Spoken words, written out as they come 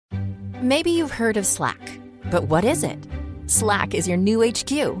Maybe you've heard of Slack, but what is it? Slack is your new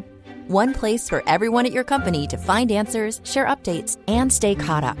HQ. One place for everyone at your company to find answers, share updates, and stay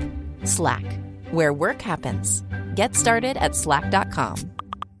caught up. Slack, where work happens. Get started at slack.com.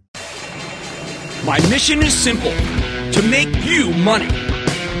 My mission is simple, to make you money.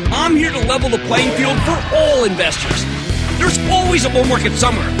 I'm here to level the playing field for all investors. There's always a bull market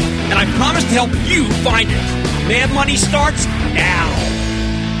somewhere, and I promise to help you find it. Mad Money starts now.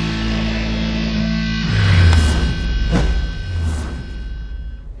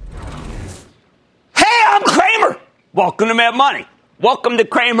 Hey, I'm Cramer. Welcome to Mad Money. Welcome to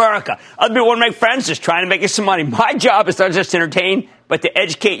Cramerica. Other people want to make friends, just trying to make you some money. My job is not just to entertain, but to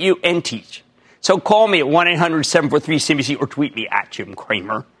educate you and teach. So call me at 1-800-743-CNBC or tweet me at Jim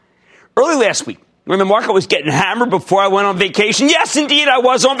Cramer. Early last week, when the market was getting hammered before I went on vacation, yes, indeed, I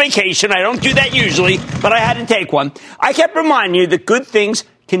was on vacation. I don't do that usually, but I had to take one. I kept reminding you that good things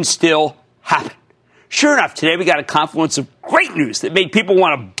can still happen. Sure enough, today we got a confluence of great news that made people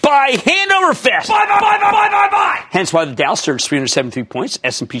want to buy hand over fist. Buy. Hence why the Dow surged 373 points,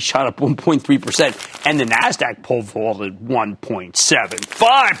 S&P shot up 1.3%, and the NASDAQ pole vaulted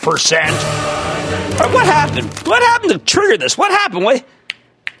 1.75%. What happened? What happened to trigger this? What happened?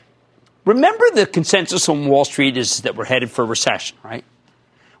 Remember the consensus on Wall Street is that we're headed for a recession, right?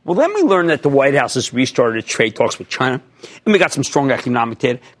 Well, then we learned that the White House has restarted trade talks with China, and we got some strong economic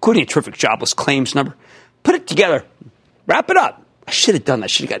data, including a terrific jobless claims number. Put it together. Wrap it up. I should have done that. I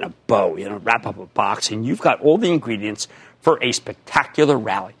should have gotten a bow, wrap up a box, and you've got all the ingredients for a spectacular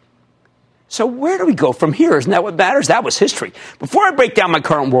rally. So where do we go from here? Isn't that what matters? That was history. Before I break down my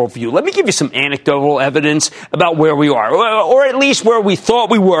current worldview, let me give you some anecdotal evidence about where we are, or at least where we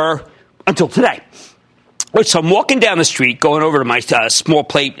thought we were until today. So I'm walking down the street, going over to my small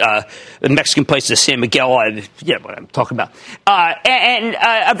plate, Mexican place in San Miguel. What I'm talking about. And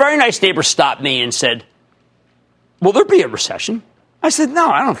a very nice neighbor stopped me and said, will there be a recession? I said, no,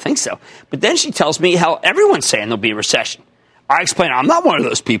 I don't think so. But then she tells me how everyone's saying there'll be a recession. I explain I'm not one of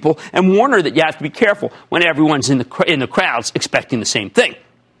those people and warn her that you have to be careful when everyone's in the crowds expecting the same thing.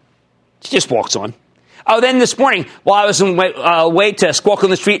 She just walks on. Oh, then this morning, while I was on way to squawk on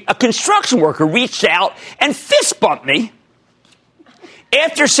the street, a construction worker reached out and fist bumped me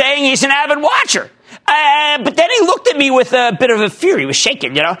after saying he's an avid watcher. But then he looked at me with a bit of a fear. He was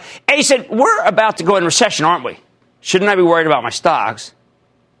shaking, And he said, we're about to go in recession, aren't we? Shouldn't I be worried about my stocks?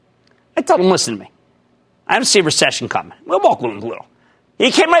 I told him, listen to me. I don't see a recession coming. We'll walk a little. He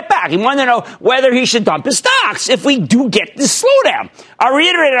came right back. He wanted to know whether he should dump his stocks if we do get this slowdown. I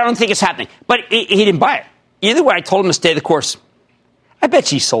reiterated, I don't think it's happening. But he didn't buy it. Either way, I told him to stay the course. I bet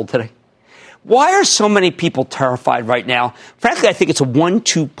she sold today. Why are so many people terrified right now? Frankly, I think it's a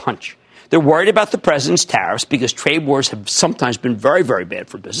 1-2 punch. They're worried about the president's tariffs because trade wars have sometimes been very, very bad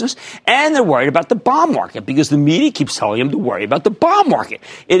for business. And they're worried about the bond market because the media keeps telling them to worry about the bond market.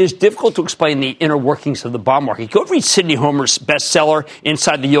 It is difficult to explain the inner workings of the bond market. Go read Sidney Homer's bestseller,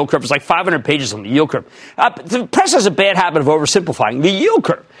 Inside the Yield Curve. It's like 500 pages on the yield curve. The press has a bad habit of oversimplifying the yield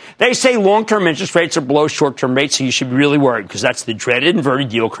curve. They say long-term interest rates are below short-term rates, so you should be really worried because that's the dreaded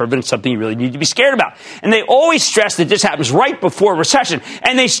inverted yield curve, and it's something you really need to be scared about. And they always stress that this happens right before a recession,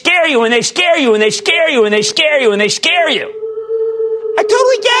 and they scare you, and they scare you, and they scare you, and they scare you, and they scare you. I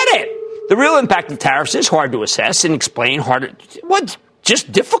totally get it. The real impact of tariffs is hard to assess and explain,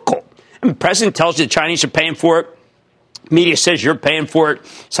 just difficult. The president tells you the Chinese are paying for it. Media says you're paying for it.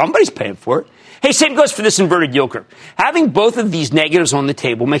 Somebody's paying for it. Hey, same goes for this inverted yield curve. Having both of these negatives on the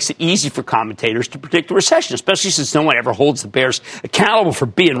table makes it easy for commentators to predict a recession, especially since no one ever holds the bears accountable for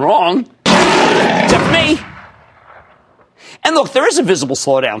being wrong, except for me. And look, there is a visible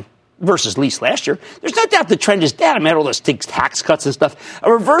slowdown versus least last year. There's no doubt the trend is down. I mean, all those tax cuts and stuff.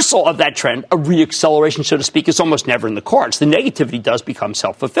 A reversal of that trend, a reacceleration, so to speak, is almost never in the cards. The negativity does become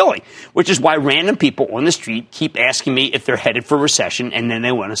self-fulfilling, which is why random people on the street keep asking me if they're headed for a recession, and then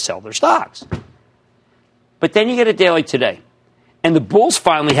they want to sell their stocks. But then you get a day like today, and the bulls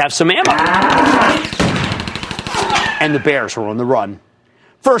finally have some ammo. And the bears are on the run.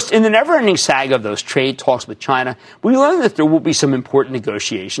 First, in the never-ending saga of those trade talks with China, we learned that there will be some important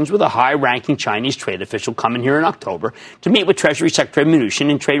negotiations with a high-ranking Chinese trade official coming here in October to meet with Treasury Secretary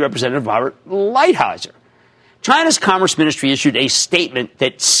Mnuchin and Trade Representative Robert Lighthizer. China's Commerce Ministry issued a statement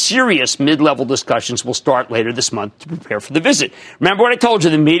that serious mid-level discussions will start later this month to prepare for the visit. Remember what I told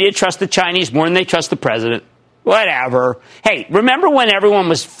you, the media trust the Chinese more than they trust the president. Whatever. Hey, remember when everyone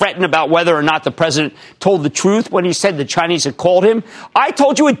was fretting about whether or not the president told the truth when he said the Chinese had called him? I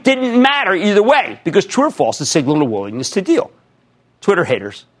told you it didn't matter either way, because true or false is signaling a willingness to deal. Twitter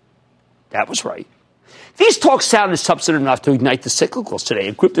haters. That was right. These talks sounded substantive enough to ignite the cyclicals today,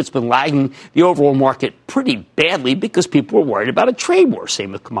 a group that's been lagging the overall market pretty badly because people were worried about a trade war,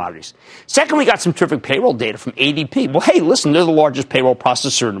 same with commodities. Second, we got some terrific payroll data from ADP. Well, hey, listen, they're the largest payroll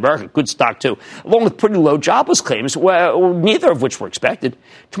processor in America. Good stock, too, along with pretty low jobless claims, well, neither of which were expected.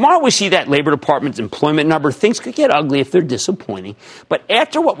 Tomorrow we see that Labor Department's employment number. Things could get ugly if they're disappointing. But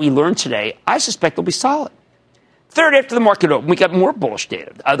after what we learned today, I suspect they'll be solid. Third, after the market opened, we got more bullish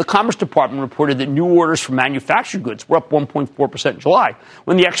data. The Commerce Department reported that new orders for manufactured goods were up 1.4% in July,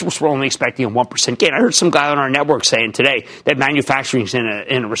 when the experts were only expecting a 1% gain. I heard some guy on our network saying today that manufacturing is in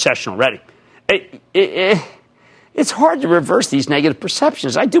a recession already. It's hard to reverse these negative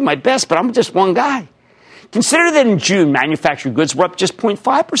perceptions. I do my best, but I'm just one guy. Consider that in June, manufactured goods were up just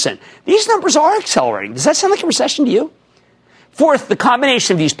 0.5%. These numbers are accelerating. Does that sound like a recession to you? Fourth, the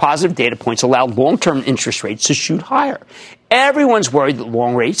combination of these positive data points allowed long-term interest rates to shoot higher. Everyone's worried that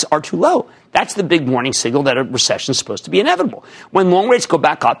long rates are too low. That's the big warning signal that a recession is supposed to be inevitable. When long rates go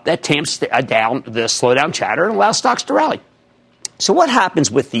back up, that tamps down the slowdown chatter and allows stocks to rally. So what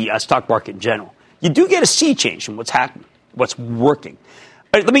happens with the stock market in general? You do get a sea change in what's happening, what's working.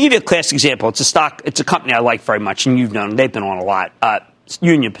 Let me give you a classic example. It's a company I like very much, and you've known them. They've been on a lot.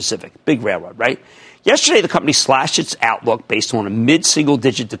 Union Pacific, big railroad, right? Yesterday, the company slashed its outlook based on a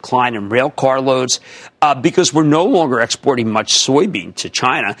mid-single-digit decline in rail car loads because we're no longer exporting much soybean to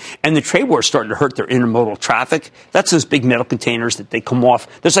China, and the trade war is starting to hurt their intermodal traffic. That's those big metal containers that they come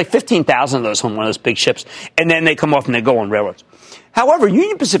off. There's like 15,000 of those on one of those big ships, and then they come off and they go on railroads. However,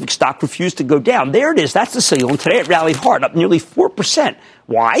 Union Pacific stock refused to go down. There it is. That's the signal. And today it rallied hard, up nearly 4%.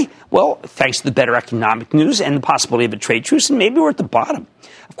 Why? Well, thanks to the better economic news and the possibility of a trade truce, and maybe we're at the bottom.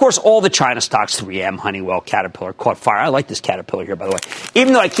 Of course, all the China stocks, 3M, Honeywell, Caterpillar, caught fire. I like this Caterpillar here, by the way.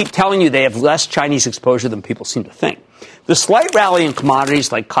 Even though I keep telling you they have less Chinese exposure than people seem to think. The slight rally in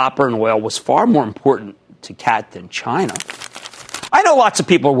commodities like copper and oil was far more important to CAT than China. I know lots of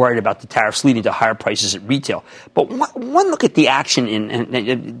people are worried about the tariffs leading to higher prices at retail, but one look at the action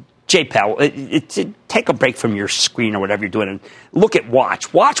in Jay Powell, take a break from your screen or whatever you're doing and look at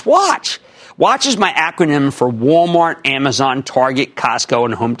Watch. Watch. Watch is my acronym for Walmart, Amazon, Target, Costco,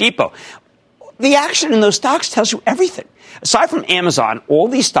 and Home Depot. The action in those stocks tells you everything. Aside from Amazon, all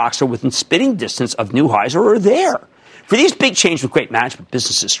these stocks are within spitting distance of new highs or are there. For these big changes with great management,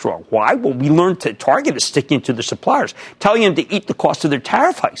 business is strong. Why? Well, we learned that Target is sticking to their suppliers, telling them to eat the cost of their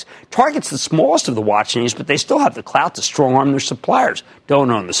tariff hikes. Target's the smallest of the watch names, but they still have the clout to strong-arm their suppliers.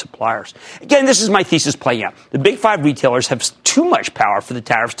 Don't own the suppliers. Again, this is my thesis playing out. The big five retailers have too much power for the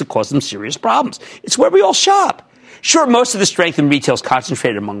tariffs to cause them serious problems. It's where we all shop. Sure, most of the strength in retail is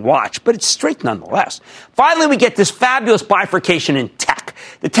concentrated among watch, but it's strength nonetheless. Finally, we get this fabulous bifurcation in tech.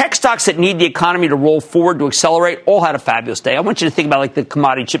 The tech stocks that need the economy to roll forward to accelerate all had a fabulous day. I want you to think about like the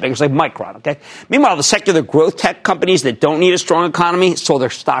commodity chip makers like Micron, okay? Meanwhile, the secular growth tech companies that don't need a strong economy saw their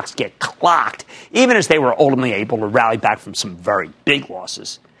stocks get clocked, even as they were ultimately able to rally back from some very big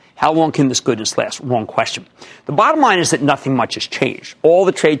losses. How long can this goodness last? Wrong question. The bottom line is that nothing much has changed. All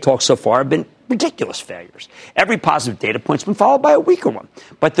the trade talks so far have been ridiculous failures. Every positive data point's been followed by a weaker one.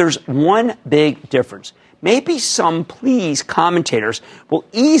 But there's one big difference. Maybe some pleased commentators will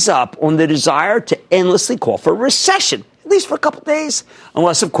ease up on the desire to endlessly call for a recession, at least for a couple days,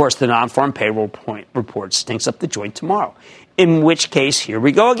 unless, of course, the non-farm payroll report stinks up the joint tomorrow. In which case, here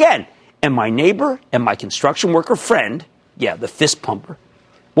we go again. And my neighbor and my construction worker friend, the fist pumper,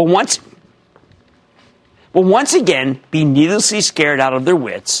 will once again be needlessly scared out of their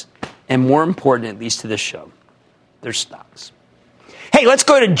wits, and more important, at least to this show, their stocks. Hey, let's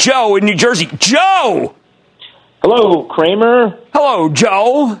go to Joe in New Jersey. Joe! Hello, Cramer. Hello,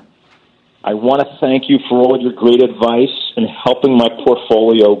 Joe. I want to thank you for all your great advice in helping my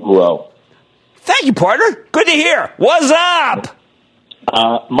portfolio grow. Thank you, partner. Good to hear. What's up?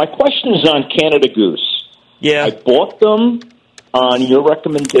 My question is on Canada Goose. Yeah. I bought them on your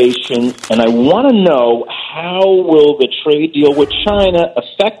recommendation, and I want to know how will the trade deal with China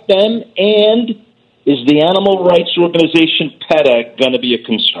affect them, and is the animal rights organization PETA going to be a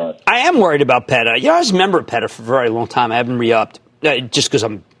concern? I am worried about PETA. I was a member of PETA for a very long time. I haven't re-upped just because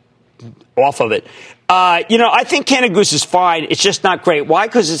I'm off of it. I think Canada Goose is fine. It's just not great. Why?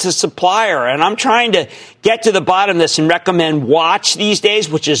 Because it's a supplier, and I'm trying to get to the bottom of this and recommend Watch these days,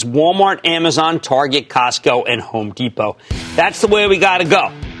 which is Walmart, Amazon, Target, Costco, and Home Depot. That's the way we got to go.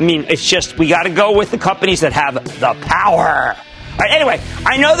 I mean, it's just we got to go with the companies that have the power. All right, anyway,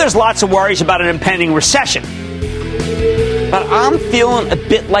 I know there's lots of worries about an impending recession, but I'm feeling a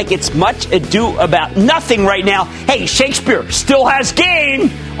bit like it's much ado about nothing right now. Hey, Shakespeare still has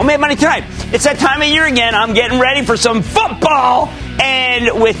game on Mad Money Tonight. It's that time of year again. I'm getting ready for some football.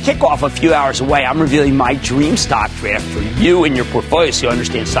 And with kickoff a few hours away, I'm revealing my dream stock draft for you and your portfolio so you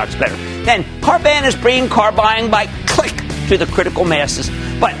understand stocks better. Then Carvana is bringing car buying by click to the critical masses.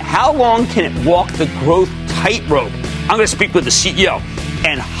 But how long can it walk the growth tightrope? I'm going to speak with the CEO.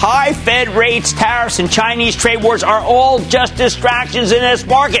 And high Fed rates, tariffs, and Chinese trade wars are all just distractions in this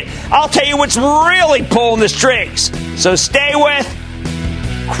market. I'll tell you what's really pulling the strings. So stay with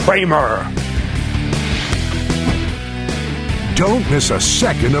Cramer. Don't miss a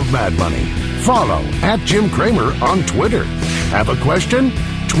second of Mad Money. Follow @Jim Cramer on Twitter. Have a question?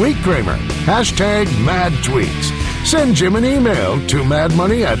 Tweet Cramer. #MadTweets. Send Jim an email to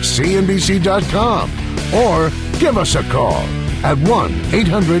madmoney@cnbc.com or give us a call at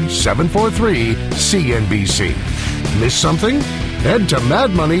 1-800-743-CNBC. Miss something? Head to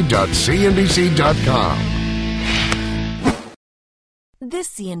madmoney.cnbc.com. This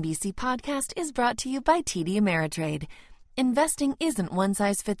CNBC podcast is brought to you by TD Ameritrade. Investing isn't one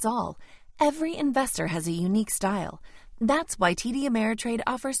size fits all. Every investor has a unique style. That's why TD Ameritrade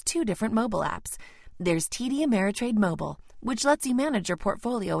offers 2 different mobile apps. There's TD Ameritrade Mobile, which lets you manage your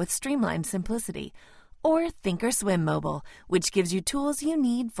portfolio with streamlined simplicity. Or Thinkorswim Mobile, which gives you tools you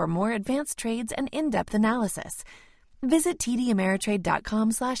need for more advanced trades and in-depth analysis. Visit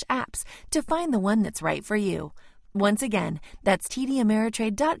tdameritrade.com/apps to find the one that's right for you. Once again, that's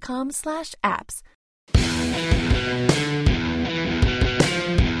tdameritrade.com/apps.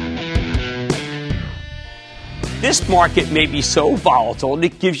 This market may be so volatile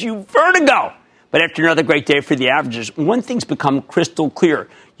it gives you vertigo. But after another great day for the averages, one thing's become crystal clear.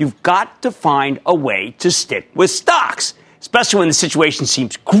 You've got to find a way to stick with stocks, especially when the situation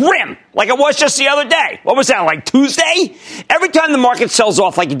seems grim, like it was just the other day. What was that, like Tuesday? Every time the market sells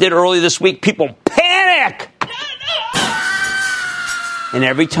off like it did earlier this week, people panic. And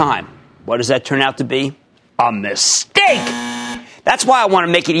every time, what does that turn out to be? A mistake. That's why I want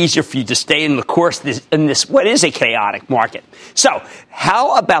to make it easier for you to stay in the course in this what is a chaotic market. So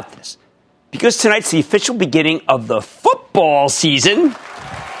how about this? Because tonight's the official beginning of the football season.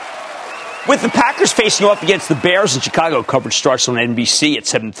 With the Packers facing off against the Bears in Chicago, coverage starts on NBC at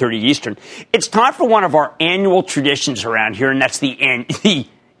 7:30 Eastern. It's time for one of our annual traditions around here, and that's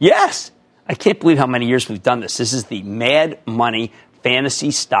yes, I can't believe how many years we've done this. This is the Mad Money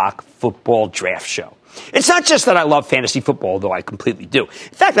Fantasy Stock Football Draft Show. It's not just that I love fantasy football, though I completely do.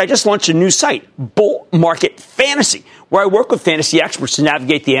 In fact, I just launched a new site, Bull Market Fantasy, where I work with fantasy experts to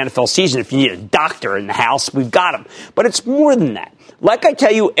navigate the NFL season. If you need a doctor in the house, we've got them. But it's more than that. Like I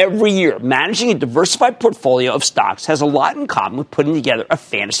tell you every year, managing a diversified portfolio of stocks has a lot in common with putting together a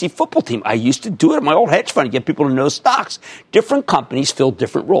fantasy football team. I used to do it at my old hedge fund to get people to know stocks. Different companies fill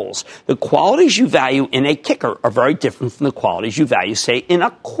different roles. The qualities you value in a kicker are very different from the qualities you value, say, in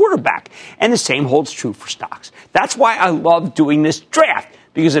a quarterback. And the same holds true for stocks. That's why I love doing this draft,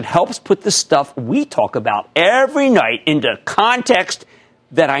 because it helps put the stuff we talk about every night into context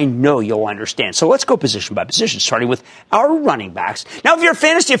that I know you'll understand. So let's go position by position, starting with our running backs. Now, if you're a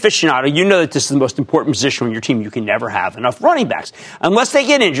fantasy aficionado, you know that this is the most important position on your team. You can never have enough running backs. Unless they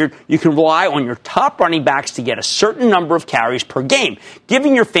get injured, you can rely on your top running backs to get a certain number of carries per game,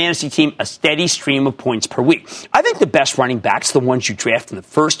 giving your fantasy team a steady stream of points per week. I think the best running backs, the ones you draft in the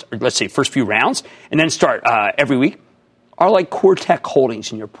first few rounds, and then start every week, are like core tech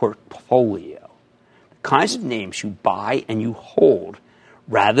holdings in your portfolio. The kinds of names you buy and you hold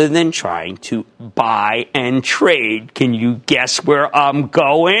rather than trying to buy and trade. Can you guess where I'm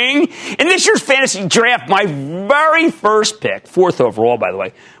going? In this year's fantasy draft, my very first pick, 4th overall, by the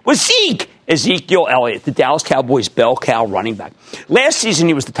way, was Ezekiel Elliott, the Dallas Cowboys bell cow running back. Last season,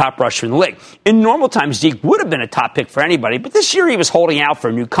 he was the top rusher in the league. In normal times, Zeke would have been a top pick for anybody, but this year he was holding out for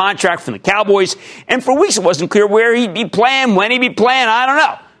a new contract from the Cowboys, and for weeks it wasn't clear where he'd be playing, when he'd be playing, I don't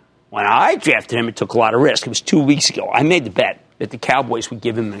know. When I drafted him, it took a lot of risk. It was 2 weeks ago. I made the bet that the Cowboys would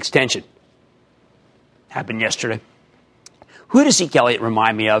give him an extension. Happened yesterday. Who does Zeke Elliott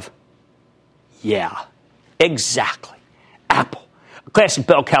remind me of? Yeah, exactly. Apple. A classic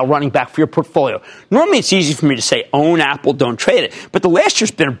bell cow running back for your portfolio. Normally it's easy for me to say own Apple, don't trade it. But the last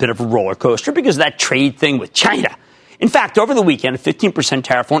year's been a bit of a roller coaster because of that trade thing with China. In fact, over the weekend, a 15%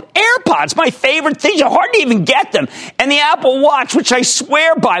 tariff on AirPods, my favorite things. Are hard to even get them. And the Apple Watch, which I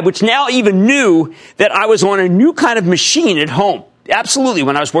swear by, which now even knew that I was on a new kind of machine at home. Absolutely,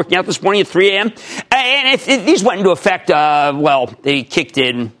 when I was working out this morning at 3 a.m. And if these went into effect, they kicked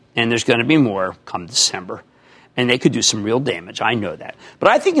in, and there's going to be more come December. And they could do some real damage. I know that. But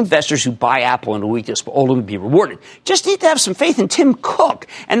I think investors who buy Apple in a weakness will ultimately be rewarded. Just need to have some faith in Tim Cook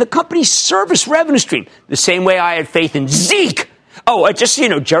and the company's service revenue stream, the same way I had faith in Zeke. Oh, just so you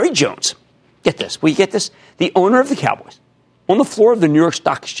know, Jerry Jones. Get this. Will you get this? The owner of the Cowboys on the floor of the New York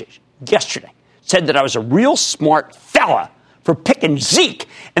Stock Exchange yesterday said that I was a real smart fella for picking Zeke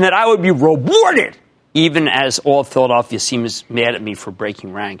and that I would be rewarded, even as all of Philadelphia seems mad at me for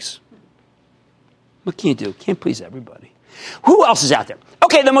breaking ranks. What can you do? Can't please everybody. Who else is out there?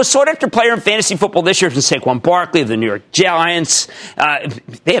 Okay, the most sought-after player in fantasy football this year is Saquon Barkley of the New York Giants.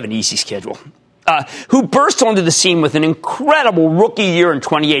 They have an easy schedule. Who burst onto the scene with an incredible rookie year in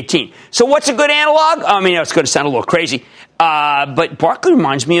 2018. So what's a good analog? I mean, it's going to sound a little crazy, but Barkley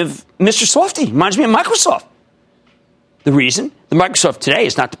reminds me of Mr. Softy. Reminds me of Microsoft. The reason? The Microsoft today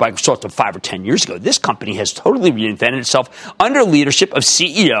is not the Microsoft of 5 or 10 years ago. This company has totally reinvented itself under leadership of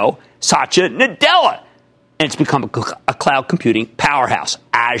CEO Satya Nadella. And it's become a cloud computing powerhouse.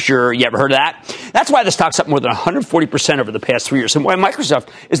 Azure, you ever heard of that? That's why the stock's up more than 140% over the past 3 years, and why Microsoft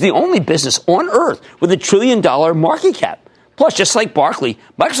is the only business on earth with $1 trillion market cap. Plus, just like Barkley,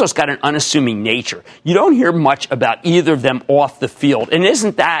 Microsoft's got an unassuming nature. You don't hear much about either of them off the field. And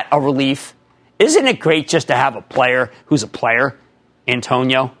isn't that a relief? Isn't it great just to have a player who's a player?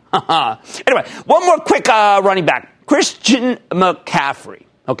 Antonio? Anyway, one more quick running back. Christian McCaffrey.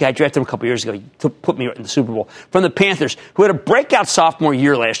 Okay, I drafted him a couple years ago to put me in the Super Bowl from the Panthers, who had a breakout sophomore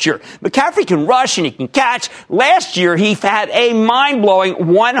year last year. McCaffrey can rush and he can catch. Last year, he had a mind-blowing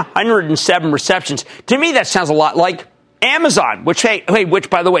 107 receptions. To me, that sounds a lot like Amazon, which, which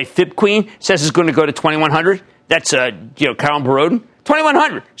by the way, Fib Queen says is going to go to 2,100. That's, Carolyn Barodin.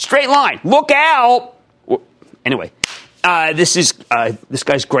 2,100, straight line. Look out. Anyway, this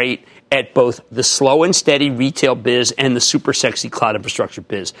guy's great at both the slow and steady retail biz and the super sexy cloud infrastructure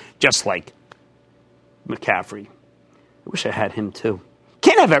biz, just like McCaffrey. I wish I had him too.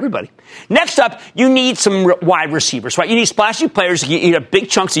 Can't have everybody. Next up, you need some wide receivers, right? You need splashy players. You have big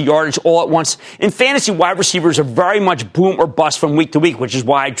chunks of yardage all at once. In fantasy, wide receivers are very much boom or bust from week to week, which is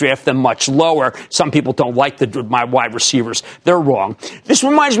why I draft them much lower. Some people don't like my wide receivers. They're wrong. This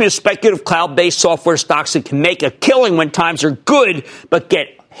reminds me of speculative cloud-based software stocks that can make a killing when times are good, but get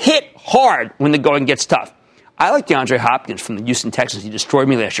hit hard when the going gets tough. I like DeAndre Hopkins from the Houston Texans. He destroyed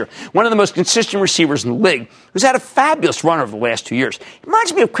me last year. One of the most consistent receivers in the league, who's had a fabulous run over the last 2 years. It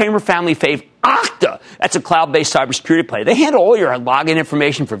reminds me of Cramer family fave Okta. That's a cloud-based cybersecurity play. They handle all your login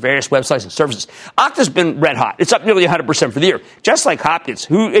information for various websites and services. Okta's been red hot. It's up nearly 100% for the year. Just like Hopkins,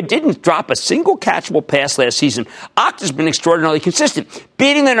 who didn't drop a single catchable pass last season, Okta's been extraordinarily consistent,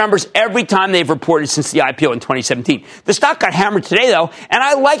 beating their numbers every time they've reported since the IPO in 2017. The stock got hammered today, though, and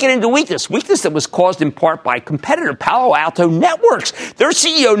I like it into weakness that was caused in part by competitor Palo Alto Networks. Their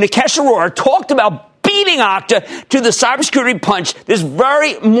CEO, Nikesh Arora, talked about beating Okta to the cybersecurity punch this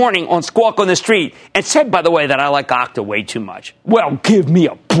very morning on Squawk on the Street, and said, by the way, that I like Okta way too much. Well, give me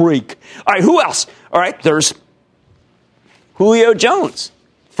a break. All right, who else? All right, there's Julio Jones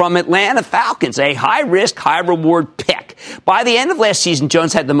from Atlanta Falcons, a high-risk, high-reward pick. By the end of last season,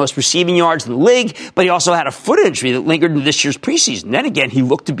 Jones had the most receiving yards in the league, but he also had a foot injury that lingered into this year's preseason. Then again, he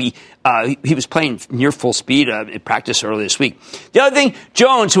looked to be, he was playing near full speed in practice earlier this week. The other thing,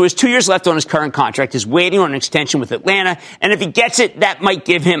 Jones, who has 2 years left on his current contract, is waiting on an extension with Atlanta, and if he gets it, that might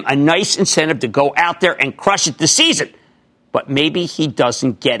give him a nice incentive to go out there and crush it this season. But maybe he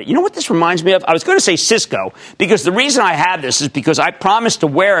doesn't get it. You know what this reminds me of? I was going to say Cisco, because the reason I have this is because I promised to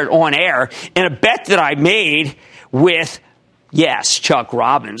wear it on air in a bet that I made with, yes, Chuck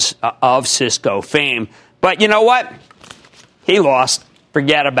Robbins of Cisco fame. But you know what? He lost.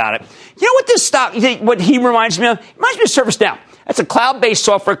 Forget about it. You know what this stock, what he reminds me of? It reminds me of ServiceNow. That's a cloud-based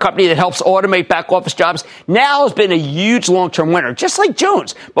software company that helps automate back-office jobs. Now has been a huge long-term winner, just like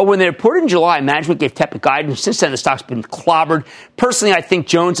Jones. But when they reported in July, management gave tepid guidance. Since then, the stock's been clobbered. Personally, I think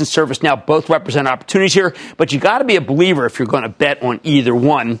Jones and ServiceNow both represent opportunities here, but you got to be a believer if you're going to bet on either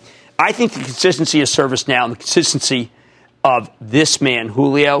one. I think the consistency of ServiceNow and the consistency of this man,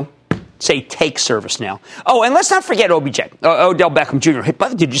 Julio, say take ServiceNow. Oh, and let's not forget OBJ, Odell Beckham Jr. Hey,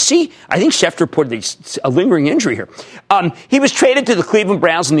 but did you see? I think Schefter reported a lingering injury here. He was traded to the Cleveland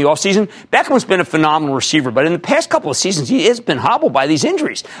Browns in the offseason. Beckham's been a phenomenal receiver, but in the past couple of seasons, he has been hobbled by these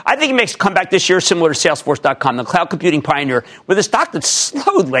injuries. I think he makes a comeback this year similar to Salesforce.com, the cloud computing pioneer, with a stock that's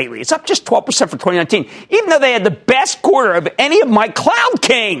slowed lately. It's up just 12% for 2019, even though they had the best quarter of any of my cloud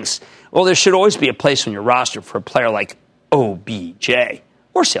kings. Well, there should always be a place on your roster for a player like OBJ.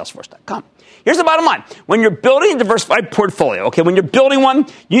 Or Salesforce.com. Here's the bottom line. When you're building a diversified portfolio, okay, when you're building one,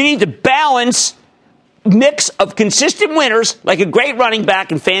 you need to balance mix of consistent winners, like a great running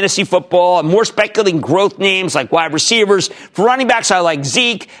back in fantasy football, and more speculating growth names like wide receivers. For running backs, I like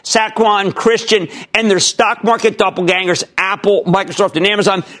Zeke, Saquon, Christian, and their stock market doppelgangers, Apple, Microsoft, and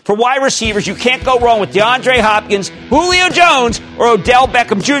Amazon. For wide receivers, you can't go wrong with DeAndre Hopkins, Julio Jones, or Odell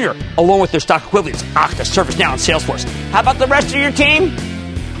Beckham Jr., along with their stock equivalents, Okta, ServiceNow, and Salesforce. How about the rest of your team?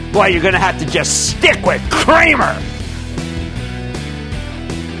 Well, you're going to have to just stick with Cramer.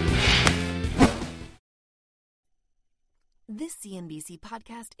 This CNBC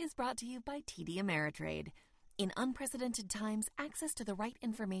podcast is brought to you by TD Ameritrade. In unprecedented times, access to the right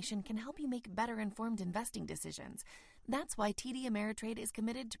information can help you make better-informed investing decisions. That's why TD Ameritrade is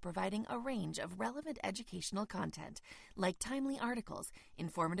committed to providing a range of relevant educational content, like timely articles,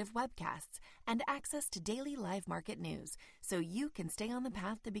 informative webcasts, and access to daily live market news, so you can stay on the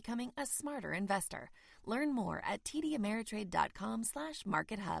path to becoming a smarter investor. Learn more at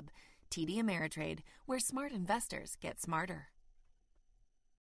tdameritrade.com/markethub. TD Ameritrade, where smart investors get smarter.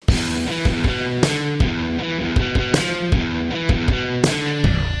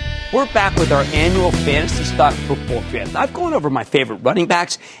 We're back with our annual fantasy stock football draft. I've gone over my favorite running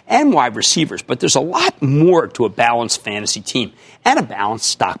backs and wide receivers, but there's a lot more to a balanced fantasy team and a balanced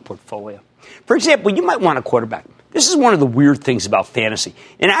stock portfolio. For example, you might want a quarterback. This is one of the weird things about fantasy.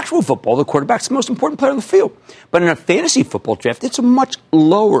 In actual football, the quarterback's the most important player on the field. But in a fantasy football draft, it's a much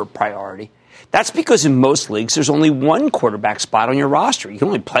lower priority. That's because in most leagues, there's only one quarterback spot on your roster. You can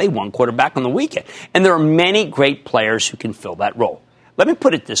only play one quarterback on the weekend. And there are many great players who can fill that role. Let me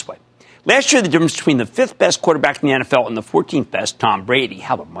put it this way. Last year, the difference between the 5th best quarterback in the NFL and the 14th best, Tom Brady,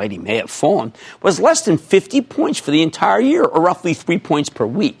 how the mighty may have fallen, was less than 50 points for the entire year, or roughly 3 points per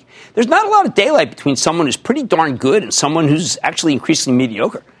week. There's not a lot of daylight between someone who's pretty darn good and someone who's actually increasingly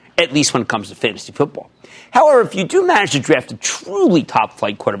mediocre, at least when it comes to fantasy football. However, if you do manage to draft a truly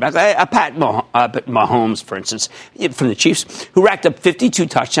top-flight quarterback, Pat Mahomes, for instance, from the Chiefs, who racked up 52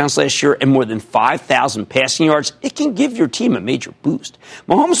 touchdowns last year and more than 5,000 passing yards, it can give your team a major boost.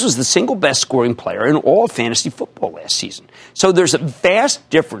 Mahomes was the single best scoring player in all of fantasy football last season. So there's a vast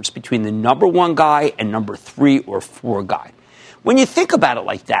difference between the number one guy and number 3 or 4 guy. When you think about it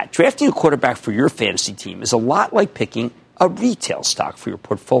like that, drafting a quarterback for your fantasy team is a lot like picking a retail stock for your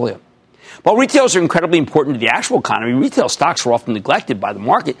portfolio. While retails are incredibly important to the actual economy, retail stocks are often neglected by the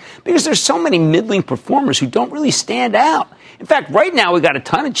market because there's so many middling performers who don't really stand out. In fact, right now we've got a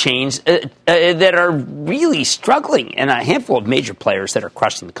ton of chains that are really struggling and a handful of major players that are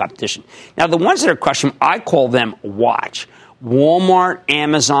crushing the competition. Now, the ones that are crushing, I call them watch. Walmart,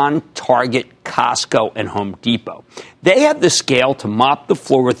 Amazon, Target, Costco, and Home Depot. They have the scale to mop the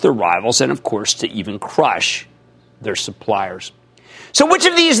floor with their rivals and, of course, to even crush their suppliers. So which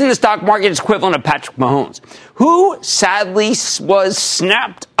of these in the stock market is equivalent of Patrick Mahomes, who sadly was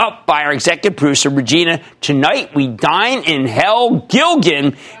snapped up by our executive producer, Regina? Tonight we dine in Hell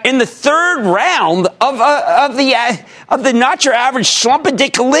Gilgan in the 3rd round of the not your average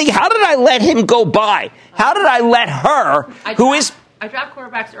slump-a-dick league. How did I let him go by? How did I let her, I draft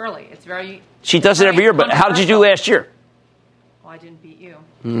quarterbacks early. It's very... She does it every year, but how did you do last year? Well, I didn't beat you.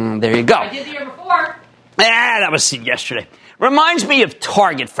 There you go. I did the year before. That was yesterday. Reminds me of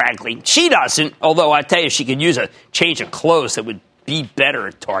Target, frankly. She doesn't, although I tell you, she could use a change of clothes that would be better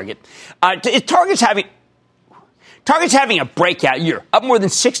at Target. Target's having a breakout year, up more than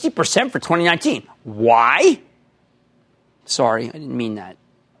 60% for 2019. Why? Sorry, I didn't mean that.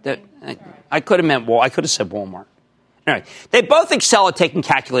 I could have meant I could have said Walmart. All right. They both excel at taking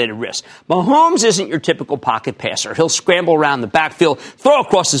calculated risks. Mahomes isn't your typical pocket passer. He'll scramble around the backfield, throw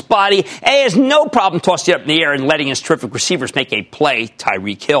across his body, and he has no problem tossing it up in the air and letting his terrific receivers make a play,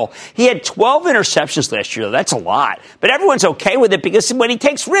 Tyreek Hill. He had 12 interceptions last year, though. That's a lot. But everyone's okay with it because when he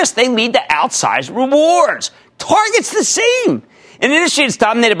takes risks, they lead to outsized rewards. Target's the same. In an industry that's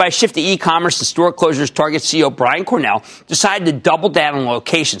dominated by a shift to e-commerce and store closures, Target CEO Brian Cornell decided to double down on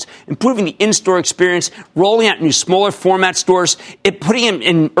locations, improving the in-store experience, rolling out new smaller format stores, putting them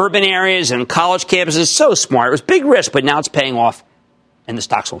in urban areas and college campuses. So smart. It was big risk, but now it's paying off, and the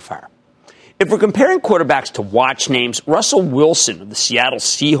stock's on fire. If we're comparing quarterbacks to watch names, Russell Wilson of the Seattle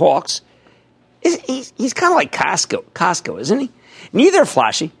Seahawks, he's kind of like Costco, isn't he? Neither are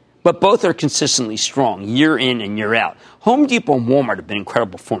flashy, but both are consistently strong year in and year out. Home Depot and Walmart have been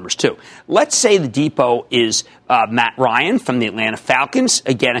incredible performers, too. Let's say the Depot is Matt Ryan from the Atlanta Falcons.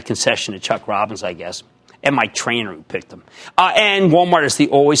 Again, a concession to Chuck Robbins, I guess, and my trainer who picked them. And Walmart is the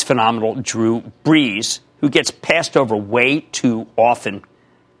always phenomenal Drew Brees, who gets passed over way too often.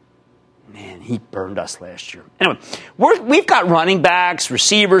 Man, he burned us last year. Anyway, we've got running backs,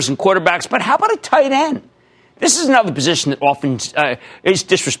 receivers, and quarterbacks, but how about a tight end? This is another position that often is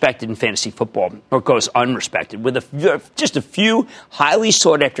disrespected in fantasy football or goes unrespected, with just a few highly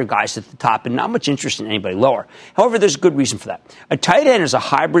sought-after guys at the top and not much interest in anybody lower. However, there's a good reason for that. A tight end is a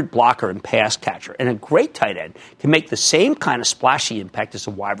hybrid blocker and pass catcher, and a great tight end can make the same kind of splashy impact as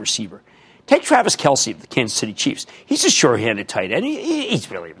a wide receiver. Take Travis Kelce of the Kansas City Chiefs. He's a sure-handed tight end. He's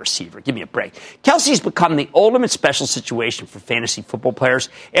really a receiver. Give me a break. Kelce's become the ultimate special situation for fantasy football players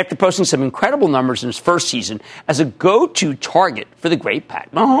after posting some incredible numbers in his first season as a go-to target for the great Pat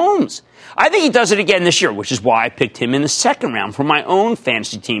Mahomes. I think he does it again this year, which is why I picked him in the second round for my own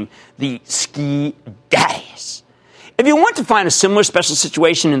fantasy team, the Ski Daddies. If you want to find a similar special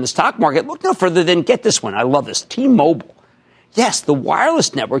situation in the stock market, look no further than, get this one, I love this, T-Mobile. Yes, the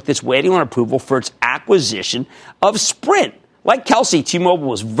wireless network that's waiting on approval for its acquisition of Sprint. Like Kelce, T-Mobile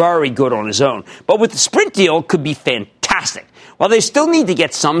was very good on his own, but with the Sprint deal, it could be fantastic. While they still need to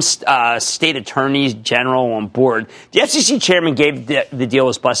get some state attorneys general on board, the FCC chairman gave the deal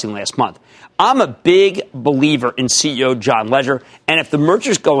his blessing last month. I'm a big believer in CEO John Legere, and if the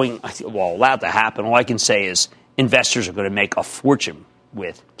merger's allowed to happen, all I can say is investors are going to make a fortune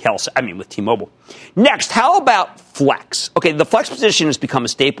with T-Mobile. Next, how about flex? Okay, the flex position has become a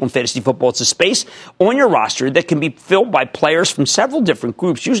staple in fantasy football. It's a space on your roster that can be filled by players from several different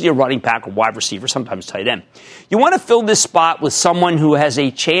groups, usually a running back or wide receiver, sometimes tight end. You want to fill this spot with someone who has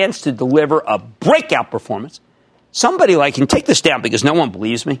a chance to deliver a breakout performance. Somebody like, and take this down because no one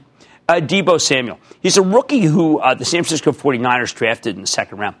believes me, Deebo Samuel. He's a rookie who the San Francisco 49ers drafted in the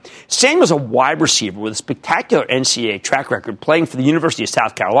second round. Samuel's a wide receiver with a spectacular NCAA track record playing for the University of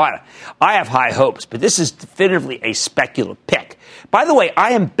South Carolina. I have high hopes, but this is definitively a speculative pick. By the way,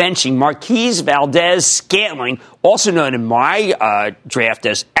 I am benching Marquise Valdez-Scantling, also known in my draft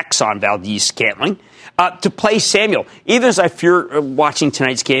as Exxon Valdez-Scantling, to play Samuel, even as I fear watching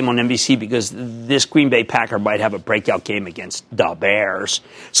tonight's game on NBC because this Green Bay Packer might have a breakout game against the Bears.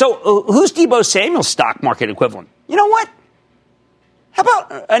 So who's Deebo Samuel's stock market equivalent? You know what? How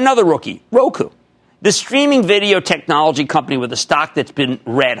about another rookie, Roku, the streaming video technology company with a stock that's been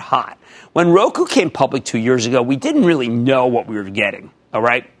red hot. When Roku came public 2 years ago, we didn't really know what we were getting. All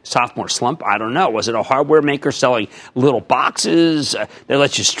right, sophomore slump, I don't know. Was it a hardware maker selling little boxes that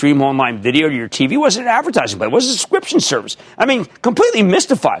let you stream online video to your TV? Was it an advertising play? Was it a subscription service? I mean, completely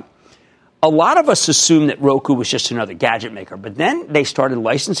mystified. A lot of us assumed that Roku was just another gadget maker, but then they started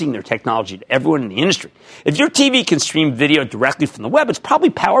licensing their technology to everyone in the industry. If your TV can stream video directly from the web, it's probably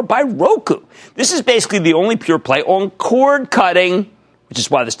powered by Roku. This is basically the only pure play on cord cutting, which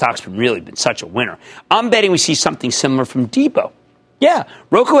is why the stock's been such a winner. I'm betting we see something similar from Deebo. Yeah,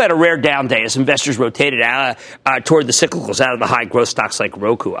 Roku had a rare down day as investors rotated toward the cyclicals out of the high growth stocks like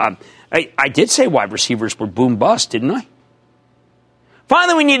Roku. I did say wide receivers were boom bust, didn't I?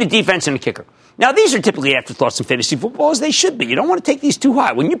 Finally, we need a defense and a kicker. Now, these are typically afterthoughts in fantasy football, as they should be. You don't want to take these too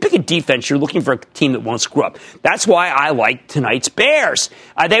high. When you pick a defense, you're looking for a team that won't screw up. That's why I like tonight's Bears.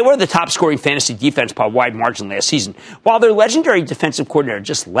 They were the top-scoring fantasy defense by a wide margin last season. While their legendary defensive coordinator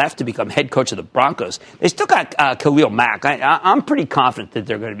just left to become head coach of the Broncos, they still got Khalil Mack. I'm pretty confident that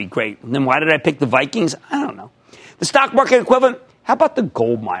they're going to be great. And then why did I pick the Vikings? I don't know. The stock market equivalent? How about the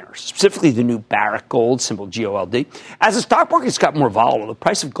gold miners, specifically the new Barrick Gold, symbol GOLD? As the stock market's got more volatile, the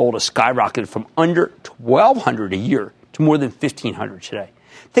price of gold has skyrocketed from under $1,200 a year to more than $1,500 today.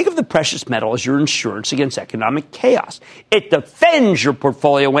 Think of the precious metal as your insurance against economic chaos. It defends your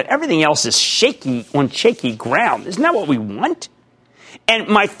portfolio when everything else is on shaky ground. Isn't that what we want? And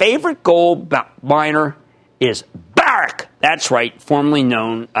my favorite gold miner is Barrick. That's right, formerly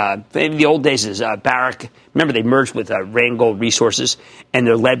known in the old days as Barrick. Remember, they merged with Randgold Resources, and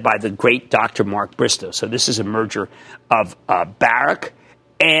they're led by the great Dr. Mark Bristow. So this is a merger of Barrick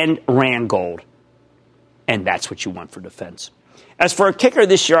and Randgold, and that's what you want for defense. As for a kicker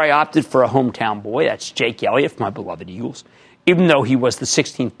this year, I opted for a hometown boy. That's Jake Elliott from my beloved Eagles, even though he was the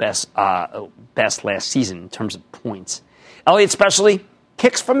 16th best last season in terms of points. Elliott specialty,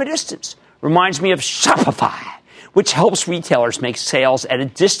 kicks from a distance. Reminds me of Shopify, which helps retailers make sales at a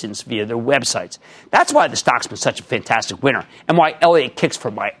distance via their websites. That's why the stock's been such a fantastic winner, and why Elliott kicks for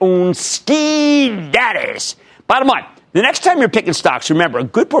my own Ski Daddies. Bottom line, the next time you're picking stocks, remember, a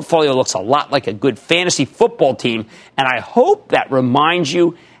good portfolio looks a lot like a good fantasy football team, and I hope that reminds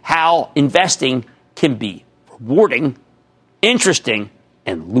you how investing can be rewarding, interesting,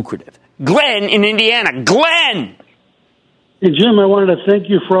 and lucrative. Glenn in Indiana. Glenn! Hey, Jim, I wanted to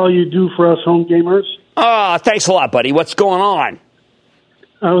thank you for all you do for us home gamers. Oh, thanks a lot, buddy. What's going on?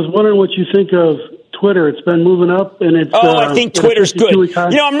 I was wondering what you think of Twitter. It's been moving up, and it's... I think Twitter's good.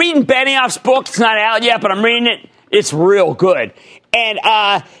 I'm reading Benioff's book. It's not out yet, but I'm reading it. It's real good.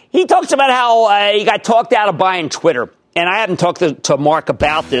 And he talks about how he got talked out of buying Twitter. And I haven't talked to Mark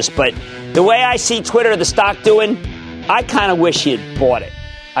about this, but the way I see Twitter, the stock doing, I kind of wish he had bought it.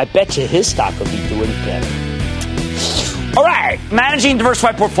 I bet you his stock would be doing better. All right, managing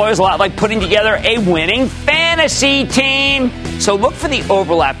diversified portfolios is a lot like putting together a winning fantasy team. So look for the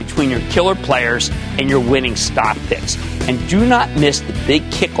overlap between your killer players and your winning stock picks. And do not miss the big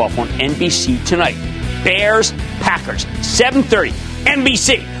kickoff on NBC tonight. Bears, Packers, 7:30,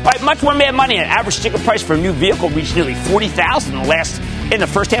 NBC. All right, much more Mad Money. An average ticket price for a new vehicle reached nearly $40,000 in the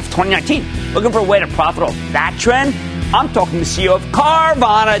first half of 2019. Looking for a way to profit off that trend? I'm talking to the CEO of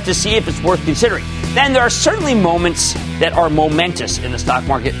Carvana to see if it's worth considering. Then there are certainly moments that are momentous in the stock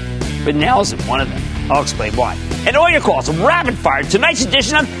market, but now isn't one of them. I'll explain why. And all your calls, rapid fire, tonight's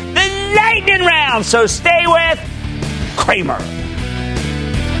edition of the Lightning Round. So stay with Cramer.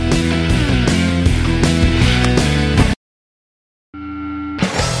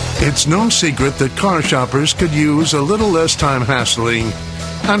 It's no secret that car shoppers could use a little less time hassling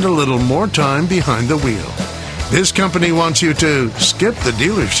and a little more time behind the wheel. This company wants you to skip the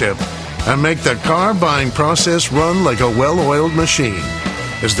dealership and make the car buying process run like a well-oiled machine.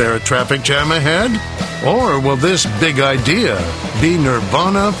 Is there a traffic jam ahead? Or will this big idea be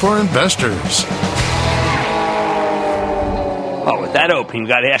nirvana for investors? Oh, with that opening, we've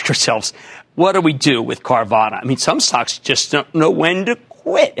got to ask ourselves, what do we do with Carvana? I mean, some stocks just don't know when to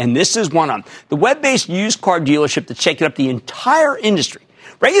quit, and this is one of them. The web-based used car dealership that's shaken up the entire industry.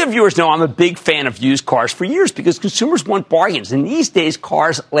 Regular viewers know I'm a big fan of used cars for years because consumers want bargains, and these days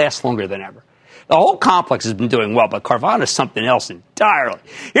cars last longer than ever. The whole complex has been doing well, but Carvana is something else entirely.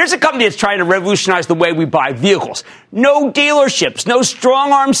 Here's a company that's trying to revolutionize the way we buy vehicles. No dealerships, no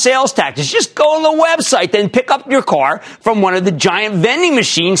strong-arm sales tactics. Just go on the website, then pick up your car from one of the giant vending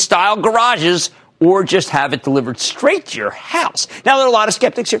machine-style garages or just have it delivered straight to your house. Now, there are a lot of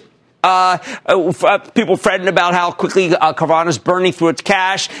skeptics here. People fretting about how quickly Carvana's burning through its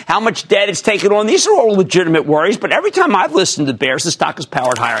cash, how much debt it's taken on. These are all legitimate worries, but every time I've listened to Bears, the stock is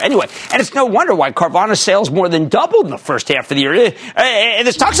powered higher anyway. And it's no wonder why Carvana's sales more than doubled in the first half of the year. And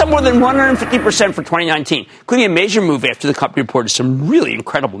the stock's up more than 150% for 2019, including a major move after the company reported some really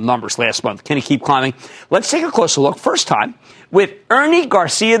incredible numbers last month. Can it keep climbing? Let's take a closer look. First time with Ernie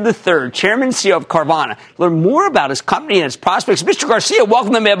Garcia III, Chairman and CEO of Carvana. Learn more about his company and its prospects. Mr. Garcia,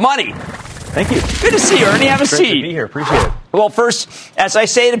 welcome to Mad Money. Thank you. Good to see you, Ernie. Have a seat. Great to be here. Appreciate it. Well, first, as I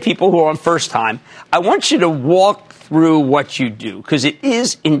say to people who are on first time, I want you to walk through what you do, because it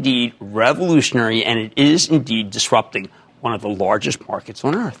is indeed revolutionary and it is indeed disrupting one of the largest markets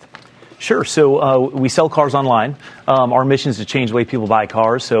on earth. Sure. So we sell cars online. Our mission is to change the way people buy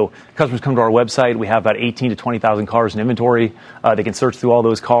cars. So customers come to our website. We have about 18 to 20,000 cars in inventory. They can search through all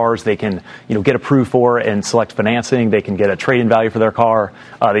those cars. They can, get approved for and select financing. They can get a trade-in value for their car.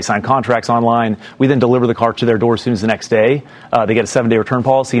 They sign contracts online. We then deliver the car to their door as soon as the next day. They get a 7-day return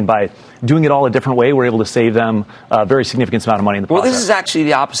policy, and by doing it all a different way, we're able to save them a very significant amount of money in the process. Well, this is actually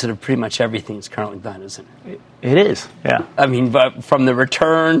the opposite of pretty much everything that's currently done, isn't it? It is, yeah. I mean, but from the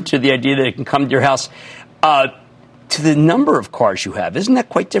return to the idea that it can come to your house, to the number of cars you have, isn't that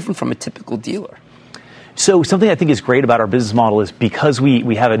quite different from a typical dealer? So something I think is great about our business model is because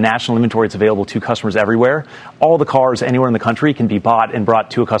we have a national inventory that's available to customers everywhere, all the cars anywhere in the country can be bought and brought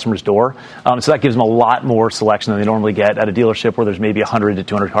to a customer's door. So that gives them a lot more selection than they normally get at a dealership where there's maybe 100 to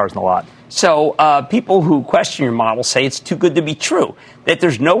 200 cars in the lot. So people who question your model say it's too good to be true, that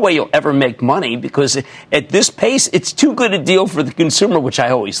there's no way you'll ever make money because at this pace, it's too good a deal for the consumer, which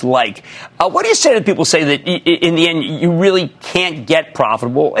I always like. What do you say to people who say that in the end you really can't get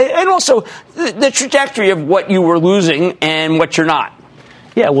profitable, and also the trajectory of what you were losing and what you're not?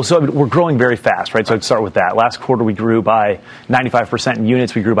 Yeah, well, so we're growing very fast, right? So I'd start with that. Last quarter, we grew by 95% in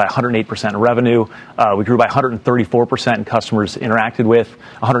units. We grew by 108% in revenue. We grew by 134% in customers interacted with,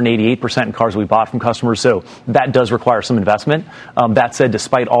 188% in cars we bought from customers. So that does require some investment. That said,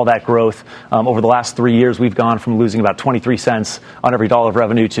 despite all that growth, over the last 3 years, we've gone from losing about 23 cents on every dollar of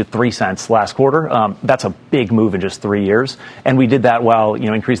revenue to 3 cents last quarter. That's a big move in just 3 years. And we did that while,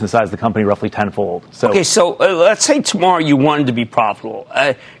 increasing the size of the company roughly tenfold. Okay, so let's say tomorrow you wanted to be profitable.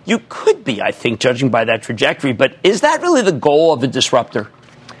 You could be, I think, judging by that trajectory, but is that really the goal of a disruptor?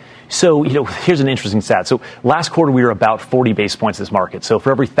 So, here's an interesting stat. So last quarter, we were about 40 basis points in this market. So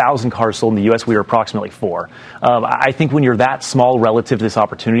for every 1,000 cars sold in the U.S., we were approximately 4. I think when you're that small relative to this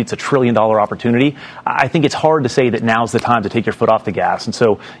opportunity, it's $1 trillion opportunity. I think it's hard to say that now's the time to take your foot off the gas. And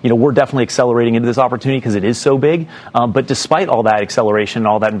so, we're definitely accelerating into this opportunity because it is so big. But despite all that acceleration and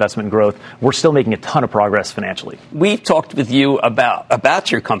all that investment and growth, we're still making a ton of progress financially. We've talked with you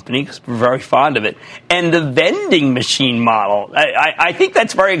about your company because we're very fond of it. And the vending machine model, I think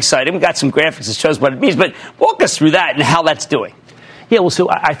that's very exciting. We got some graphics that shows what it means, but walk us through that and how that's doing. Yeah, well, so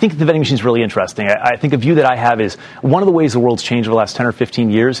I think the vending machine is really interesting. I think a view that I have is one of the ways the world's changed over the last 10 or 15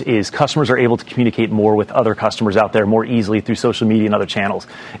 years is customers are able to communicate more with other customers out there more easily through social media and other channels.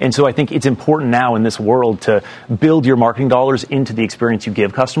 And so I think it's important now in this world to build your marketing dollars into the experience you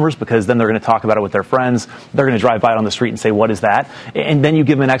give customers, because then they're going to talk about it with their friends. They're going to drive by it on the street and say, what is that? And then you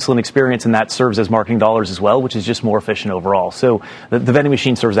give them an excellent experience, and that serves as marketing dollars as well, which is just more efficient overall. So the vending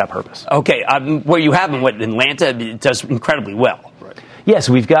machine serves that purpose. Okay, where you have them, Atlanta, it does incredibly well. Yes,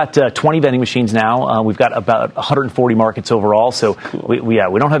 we've got 20 vending machines now. We've got about 140 markets overall. So we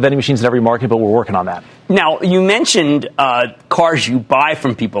don't have vending machines in every market, but we're working on that. Now, you mentioned cars you buy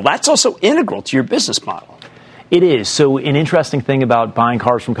from people. That's also integral to your business model. It is. So an interesting thing about buying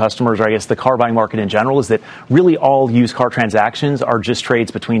cars from customers, or I guess the car buying market in general, is that really all used car transactions are just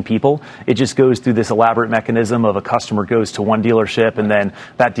trades between people. It just goes through this elaborate mechanism of a customer goes to one dealership, and then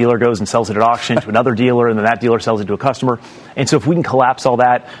that dealer goes and sells it at auction to another dealer, and then that dealer sells it to a customer. And so if we can collapse all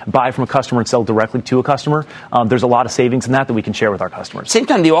that, buy from a customer and sell directly to a customer, there's a lot of savings in that we can share with our customers. Same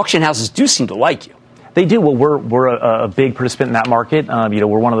time, the auction houses do seem to like you. They do. Well, we're a big participant in that market. We're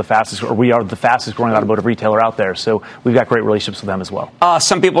one of the fastest, or we are the fastest growing automotive retailer out there. So we've got great relationships with them as well.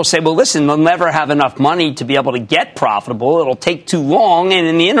 Some people say, well, listen, they'll never have enough money to be able to get profitable. It'll take too long. And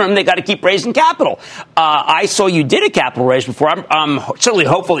in the interim, they got to keep raising capital. I saw you did a capital raise before. I'm certainly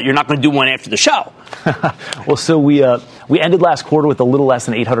hopeful that you're not going to do one after the show. Well, so we ended last quarter with a little less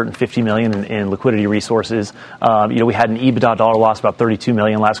than $850 million in liquidity resources. We had an EBITDA dollar loss about $32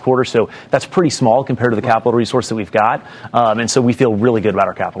 million last quarter. So that's pretty small compared to the capital resource that we've got. And so we feel really good about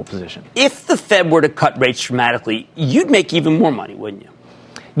our capital position. If the Fed were to cut rates dramatically, you'd make even more money, wouldn't you?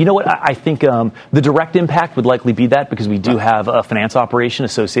 You know what? I think the direct impact would likely be that, because we do have a finance operation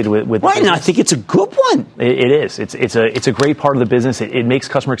associated with right, and I think it's a good one. It is. It's a great part of the business. It makes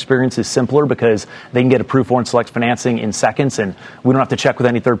customer experiences simpler because they can get approved for and select financing in seconds, and we don't have to check with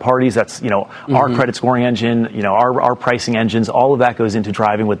any third parties. That's our credit scoring engine, our pricing engines. All of that goes into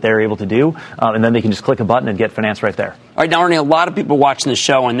driving what they're able to do, and then they can just click a button and get finance right there. All right, now, Ernie, a lot of people watching the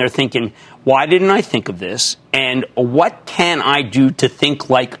show, and they're thinking, why didn't I think of this? And what can I do to think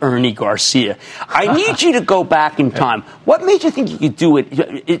like Ernie Garcia? I need you to go back in time. What made you think you could do it?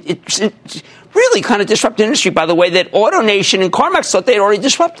 It really kind of disrupted the industry, by the way, that AutoNation and CarMax thought they'd already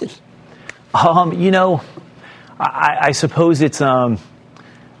disrupted. I suppose it's...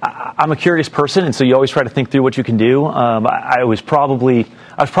 I'm a curious person, and so you always try to think through what you can do. I was probably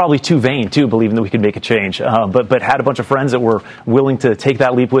too vain, too, believing that we could make a change. But had a bunch of friends that were willing to take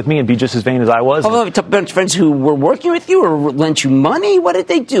that leap with me and be just as vain as I was. A bunch of friends who were working with you or lent you money? What did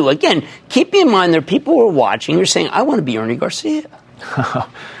they do? Again, keep in mind there are people who are watching. You're saying, I want to be Ernie Garcia.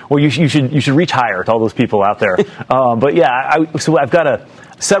 Well, you should reach higher to all those people out there. But yeah, so I've got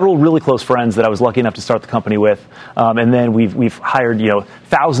several really close friends that I was lucky enough to start the company with, and then we've hired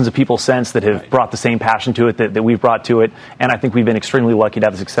thousands of people since that have brought the same passion to it that we've brought to it, and I think we've been extremely lucky to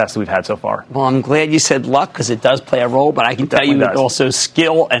have the success that we've had so far. Well, I'm glad you said luck, because it does play a role, but I can tell you it's also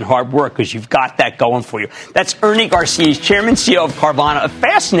skill and hard work, because you've got that going for you. That's Ernie Garcia, Chairman CEO of Carvana, a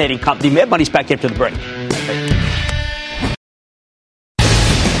fascinating company. Mad Money's back after the break.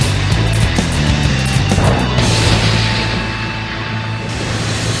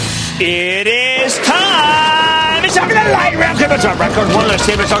 It is time! It's time for the light round. It's our record. One of the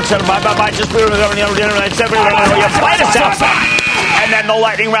statements on just fight us out. And then the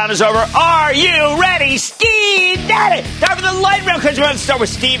lightning round is over. Are you ready, Steve Daddy? Time for the light round. We're going to start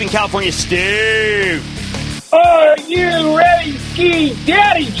with Steve in California. Steve. Are you ready, Ski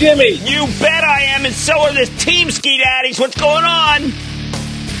Daddy, Jimmy? You bet I am, and so are the team Ski Daddies. What's going on?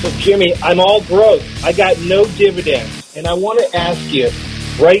 Well, Jimmy, I'm all broke. I got no dividends. And I want to ask you,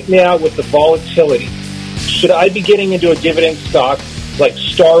 right now with the volatility, should I be getting into a dividend stock like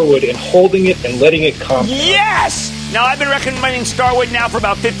Starwood and holding it and letting it compound? Yes! Now, I've been recommending Starwood now for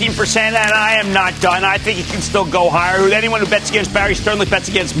about 15%, and I am not done. I think it can still go higher. Anyone who bets against Barry Sternlicht bets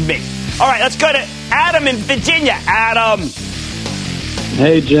against me. All right, let's go to Adam in Virginia. Adam.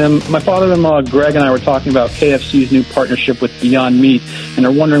 Hey, Jim. My father-in-law, Greg, and I were talking about KFC's new partnership with Beyond Meat, and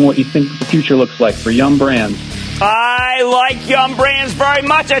are wondering what you think the future looks like for Yum Brands. I like Yum Brands very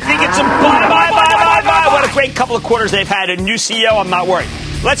much. I think it's a buy. What a great couple of quarters they've had. A new CEO, I'm not worried.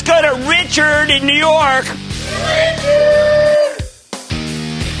 Let's go to Richard in New York.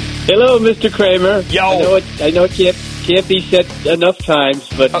 Hello, Mr. Cramer. Yo. I know it can't be said enough times,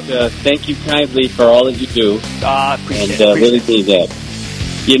 but thank you kindly for all that you do. Appreciate it. Really mean that.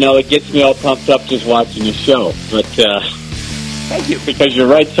 You know, it gets me all pumped up just watching your show. But thank you. Because you're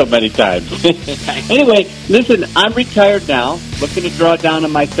right so many times. Anyway, listen, I'm retired now, looking to draw down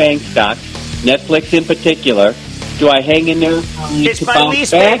on my FANG stocks, Netflix in particular. Do I hang in there? It's my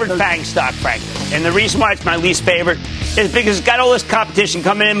least favorite FANG stock, frankly. And the reason why it's my least favorite is because it's got all this competition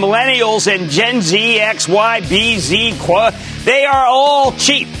coming in. Millennials and Gen Z, X, Y, B, Z, they are all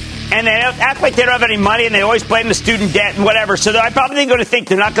cheap. And they act like they don't have any money, and they always blame the student debt and whatever. So I probably going to think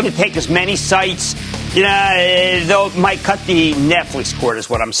they're not going to take as many sites. You know, they might cut the Netflix cord is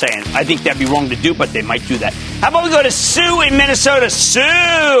what I'm saying. I think that'd be wrong to do, but they might do that. How about we go to Sue in Minnesota?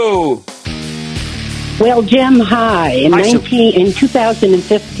 Sue! Well, Jim, hi. In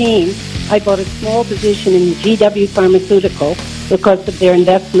 2015, I bought a small position in GW Pharmaceutical because of their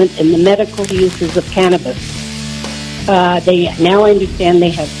investment in the medical uses of cannabis. They now understand they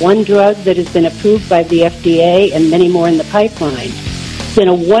have one drug that has been approved by the FDA and many more in the pipeline. It's been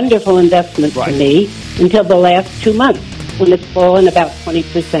a wonderful investment for me until the last 2 months, when it's fallen about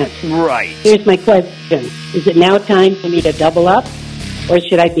 20%. Right. Here's my question. Is it now time for me to double up? Or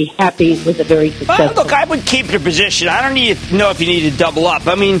should I be happy with a very successful? Well, look, I would keep your position. I don't need to know if you need to double up.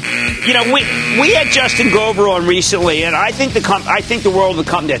 I mean, you know, we had Justin Grover on recently, and I think the world of the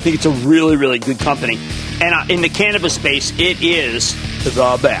company. I think it's a really, really good company. And in the cannabis space, it is the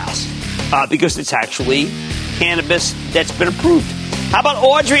best because it's actually cannabis that's been approved. How about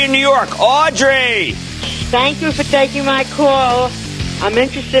Audrey in New York? Audrey! Thank you for taking my call. I'm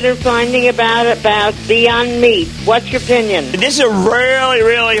interested in finding about Beyond Meat. What's your opinion? This is a really,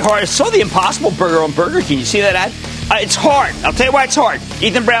 really hard. I saw the Impossible Burger on Burger King. You see that ad? It's hard. I'll tell you why it's hard.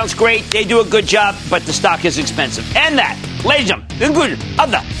 Ethan Brown's great. They do a good job, but the stock is expensive. And that, ladies and gentlemen, the conclusion of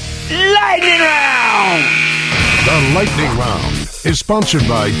the Lightning Round. The Lightning Round is sponsored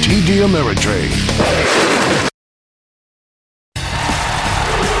by TD Ameritrade.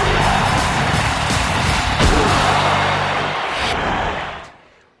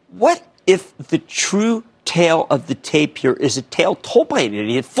 What if the true tale of the tape here is a tale told by an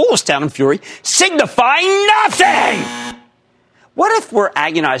idiot full of astounding fury, signifying nothing? What if we're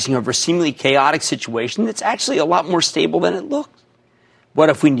agonizing over a seemingly chaotic situation that's actually a lot more stable than it looks? What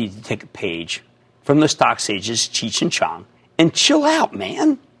if we need to take a page from the stock sages Cheech and Chong and chill out,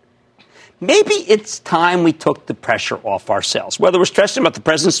 man? Maybe it's time we took the pressure off ourselves. Whether we're stressing about the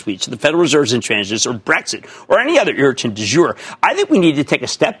president's speech, the Federal Reserve's intransigence, or Brexit, or any other irritant du jour, I think we need to take a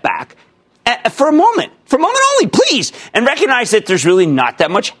step back for a moment only, please, and recognize that there's really not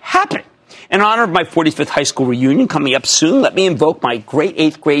that much happening. In honor of my 45th high school reunion coming up soon, let me invoke my great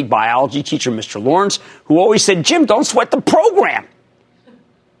 8th grade biology teacher, Mr. Lawrence, who always said, Jim, don't sweat the program.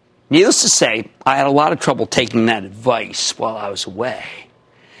 Needless to say, I had a lot of trouble taking that advice while I was away.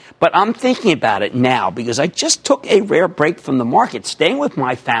 But I'm thinking about it now because I just took a rare break from the market, staying with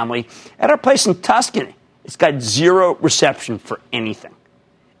my family at our place in Tuscany. It's got zero reception for anything.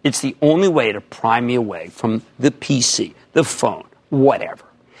 It's the only way to pry me away from the PC, the phone, whatever.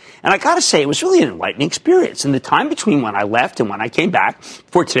 And I got to say, it was really an enlightening experience. In the time between when I left and when I came back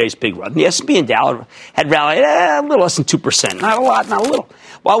for today's big run, the S&P and Dow had rallied a little less than 2%. Not a lot, not a little.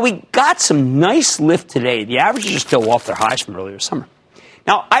 While we got some nice lift today, the averages are still off their highs from earlier summer.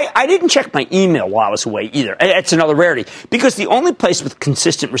 Now, I didn't check my email while I was away either. It's another rarity because the only place with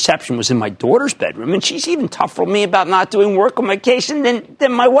consistent reception was in my daughter's bedroom, and she's even tougher on me about not doing work on vacation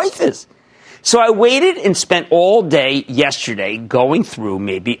than my wife is. So I waited and spent all day yesterday going through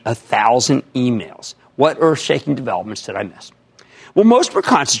maybe 1,000 emails. What earth-shaking developments did I miss? Well, most were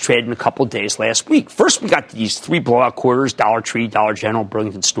concentrated in a couple of days last week. First, we got these 3 blowout quarters, Dollar Tree, Dollar General,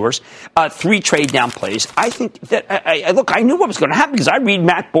 Burlington Stores, 3 trade-down plays. I think that, I knew what was going to happen because I read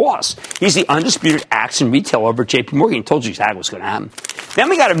Matt Boss. He's the undisputed action retailer over at J.P. Morgan. He told you exactly what was going to happen. Then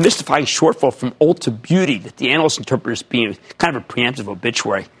we got a mystifying shortfall from Ulta Beauty that the analysts interpret as being kind of a preemptive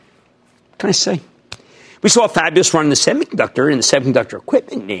obituary. What can I say? We saw a fabulous run in the semiconductor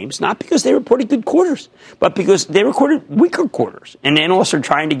equipment names, not because they reported good quarters, but because they recorded weaker quarters, and analysts are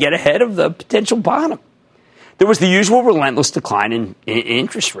trying to get ahead of the potential bottom. There was the usual relentless decline in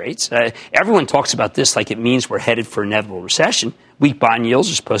interest rates. Everyone talks about this like it means we're headed for inevitable recession. Weak bond yields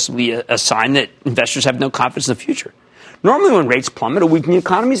are supposed to be a sign that investors have no confidence in the future. Normally when rates plummet, a weakening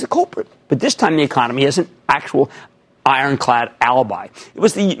economy is the culprit, but this time the economy has an actual ironclad alibi. It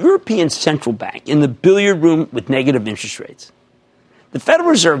was the European Central Bank in the billiard room with negative interest rates. The Federal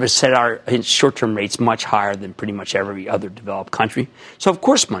Reserve has set our short-term rates much higher than pretty much every other developed country. So, of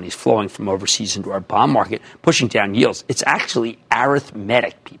course, money is flowing from overseas into our bond market, pushing down yields. It's actually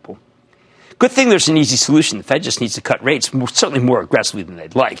arithmetic, people. Good thing there's an easy solution. The Fed just needs to cut rates, certainly more aggressively than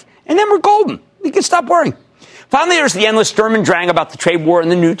they'd like. And then we're golden. We can stop worrying. Finally, there's the endless Sturm and Drang about the trade war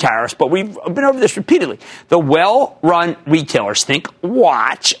and the new tariffs, but we've been over this repeatedly. The well-run retailers think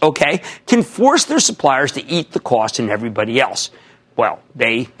watch, okay, can force their suppliers to eat the cost and everybody else. Well,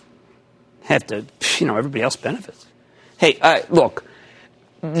 they have to, everybody else benefits. Hey, look,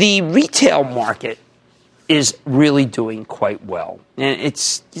 the retail market is really doing quite well. And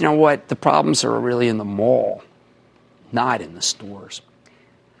it's, the problems are really in the mall, not in the stores.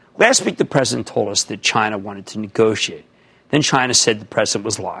 Last week, the president told us that China wanted to negotiate. Then China said the president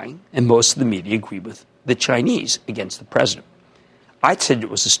was lying, and most of the media agreed with the Chinese against the president. I said it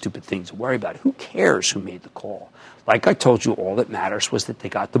was a stupid thing to worry about. Who cares who made the call? Like I told you, all that matters was that they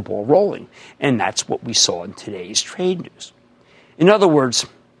got the ball rolling, and that's what we saw in today's trade news. In other words,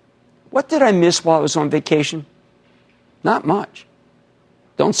 what did I miss while I was on vacation? Not much.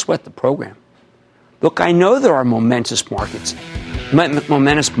 Don't sweat the program. Look, I know there are momentous moments in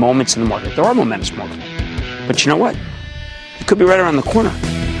the market. There are momentous moments. But you know what? It could be right around the corner.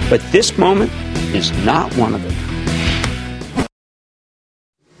 But this moment is not one of them.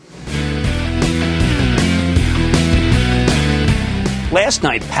 Last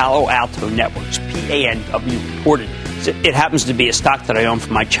night, Palo Alto Networks, PANW, reported. It happens to be a stock that I own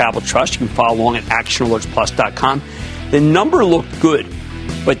for my travel trust. You can follow along at actionalertsplus.com. The number looked good,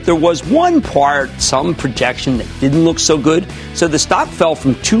 but there was one part, some projection that didn't look so good. So the stock fell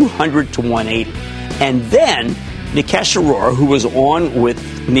from 200 to 180. And then Nikesh Arora, who was on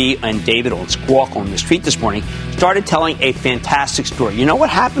with me and David on Squawk on the Street this morning, started telling a fantastic story. You know what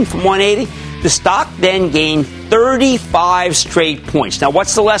happened from 180? The stock then gained 35 straight points. Now,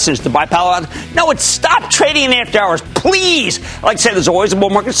 what's the lesson? Is to buy Palo Alto? No, it's stop trading in after hours, please. Like I said, there's always a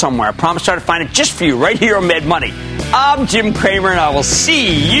bull market somewhere. I promise to try to find it just for you right here on Mad Money. I'm Jim Cramer, and I will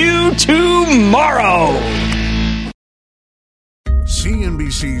see you tomorrow.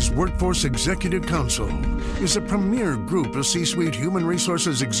 CNBC's Workforce Executive Council is a premier group of C-suite human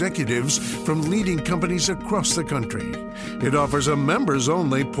resources executives from leading companies across the country. It offers a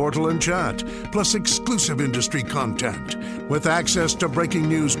members-only portal and chat, plus exclusive industry content, with access to breaking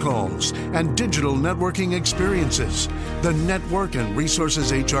news calls and digital networking experiences. The network and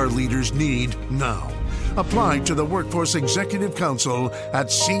resources HR leaders need now. Apply to the Workforce Executive Council at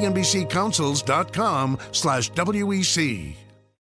cnbccouncils.com/WEC.